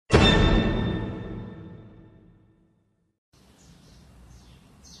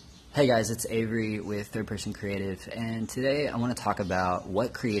Hey guys, it's Avery with Third Person Creative, and today I want to talk about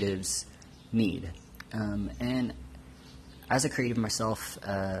what creatives need. And as a creative myself,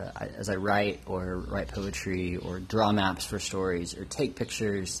 as I write or write poetry or draw maps for stories or take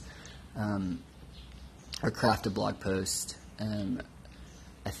pictures or craft a blog post,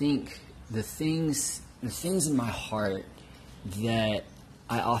 I think the things in my heart that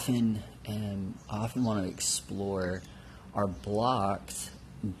I often want to explore are blocked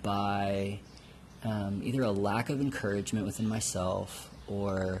by either a lack of encouragement within myself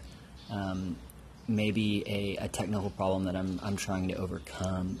or maybe a technical problem that I'm trying to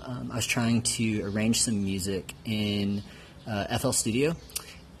overcome. I was trying to arrange some music in FL Studio,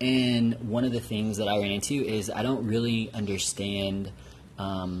 and one of the things that I ran into is I don't really understand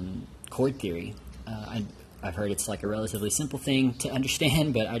chord theory. I've heard it's like a relatively simple thing to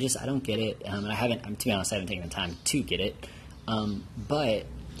understand, but I don't get it. And to be honest, I haven't taken the time to get it. But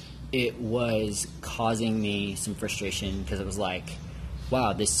it was causing me some frustration because it was like,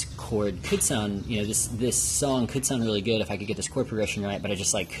 wow, this chord could sound, this song could sound really good if I could get this chord progression right, but I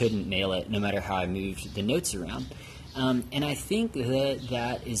just couldn't nail it no matter how I moved the notes around. And I think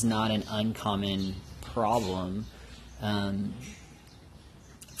that is not an uncommon problem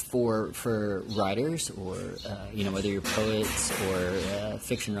for writers or whether you're poets or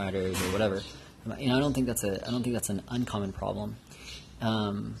fiction writers or whatever. I don't think that's an uncommon problem.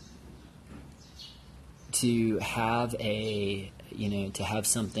 To have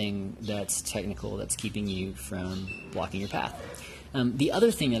something that's technical that's keeping you from blocking your path. The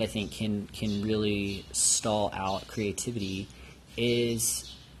other thing that I think can really stall out creativity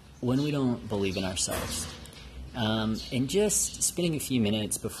is when we don't believe in ourselves. And just spending a few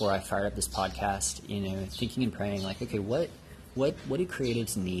minutes before I fired up this podcast, thinking and praying, okay, what do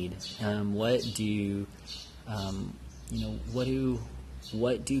creatives need?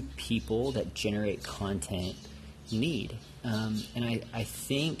 What do people that generate content need? And I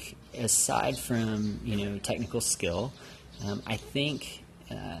think aside from technical skill, I think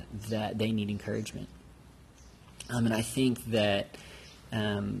that they need encouragement. And I think that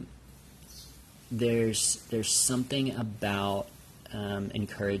there's something about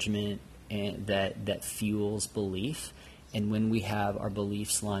encouragement and that fuels belief. And when we have our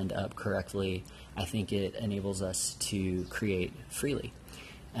beliefs lined up correctly, I think it enables us to create freely.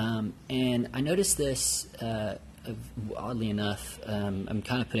 And I noticed this, oddly enough, I'm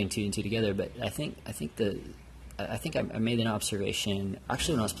kind of putting two and two together, but I think I made an observation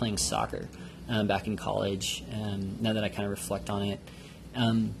actually when I was playing soccer back in college. Now that I kind of reflect on it,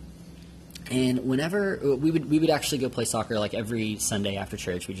 and whenever we would actually go play soccer, every Sunday after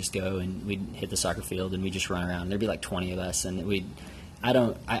church, we'd just go and we'd hit the soccer field and we'd just run around. There'd be 20 of us, and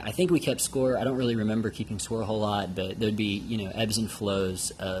I think we kept score. I don't really remember keeping score a whole lot, but there'd be ebbs and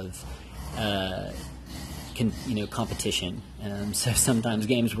flows of competition. So sometimes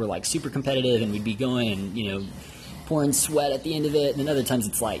games were super competitive, and we'd be going and pouring sweat at the end of it. And then other times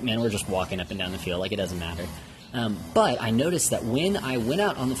it's we're just walking up and down the field, it doesn't matter. But I noticed that when I went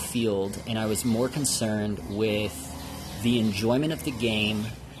out on the field and I was more concerned with the enjoyment of the game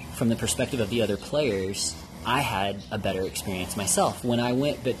from the perspective of the other players, I had a better experience myself. When I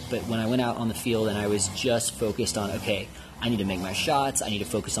went out on the field and I was just focused on, okay, I need to make my shots, I need to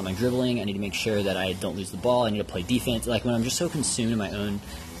focus on my dribbling, I need to make sure that I don't lose the ball, I need to play defense. When I'm just so consumed in my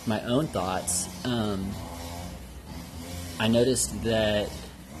own thoughts, I noticed that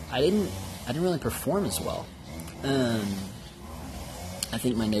I didn't really perform as well. I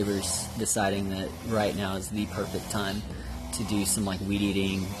think my neighbor's deciding that right now is the perfect time to do some weed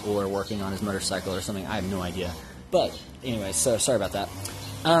eating or working on his motorcycle or something. I have no idea. But anyway, so sorry about that.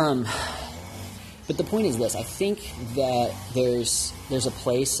 But the point is this: I think that there's a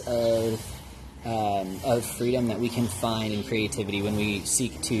place of freedom that we can find in creativity when we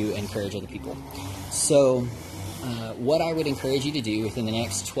seek to encourage other people. So what I would encourage you to do within the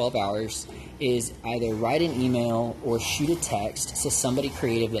next 12 hours is either write an email or shoot a text to somebody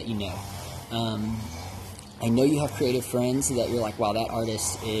creative that you know. I know you have creative friends that you're wow, that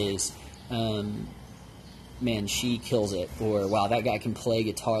artist is, man, she kills it. Or, wow, that guy can play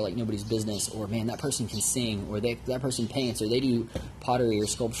guitar like nobody's business. Or, man, that person can sing. Or that person paints. Or they do pottery or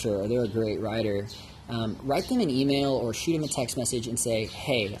sculpture. Or they're a great writer. Write them an email or shoot them a text message and say,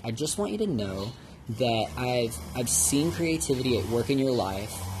 hey, I just want you to know that I've seen creativity at work in your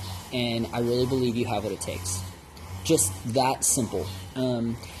life, and I really believe you have what it takes. Just that simple.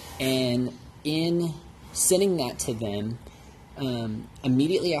 And in sending that to them,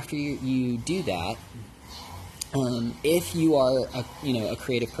 immediately after you do that, if you are a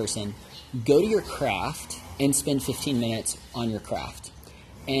creative person, go to your craft and spend 15 minutes on your craft.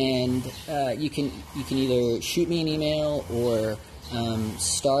 and you can either shoot me an email or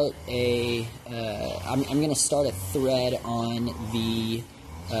start a. I'm going to start a thread on the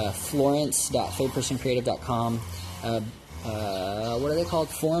Florence.thirdpersoncreative.com. What are they called?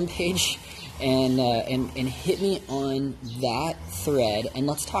 Forum page, and hit me on that thread, and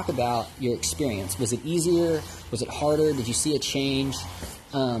let's talk about your experience. Was it easier? Was it harder? Did you see a change?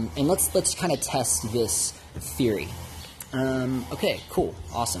 And let's kind of test this theory. Okay, cool,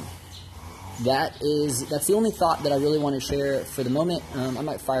 awesome. That's the only thought that I really want to share for the moment. I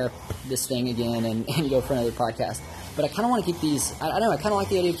might fire up this thing again and go for another podcast. But I kind of want to keep these. I don't know. I kind of like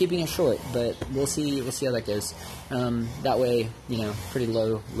the idea of keeping it short, but we'll see how that goes. That way, pretty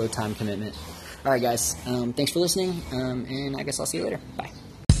low time commitment. All right, guys. Thanks for listening, and I guess I'll see you later. Bye.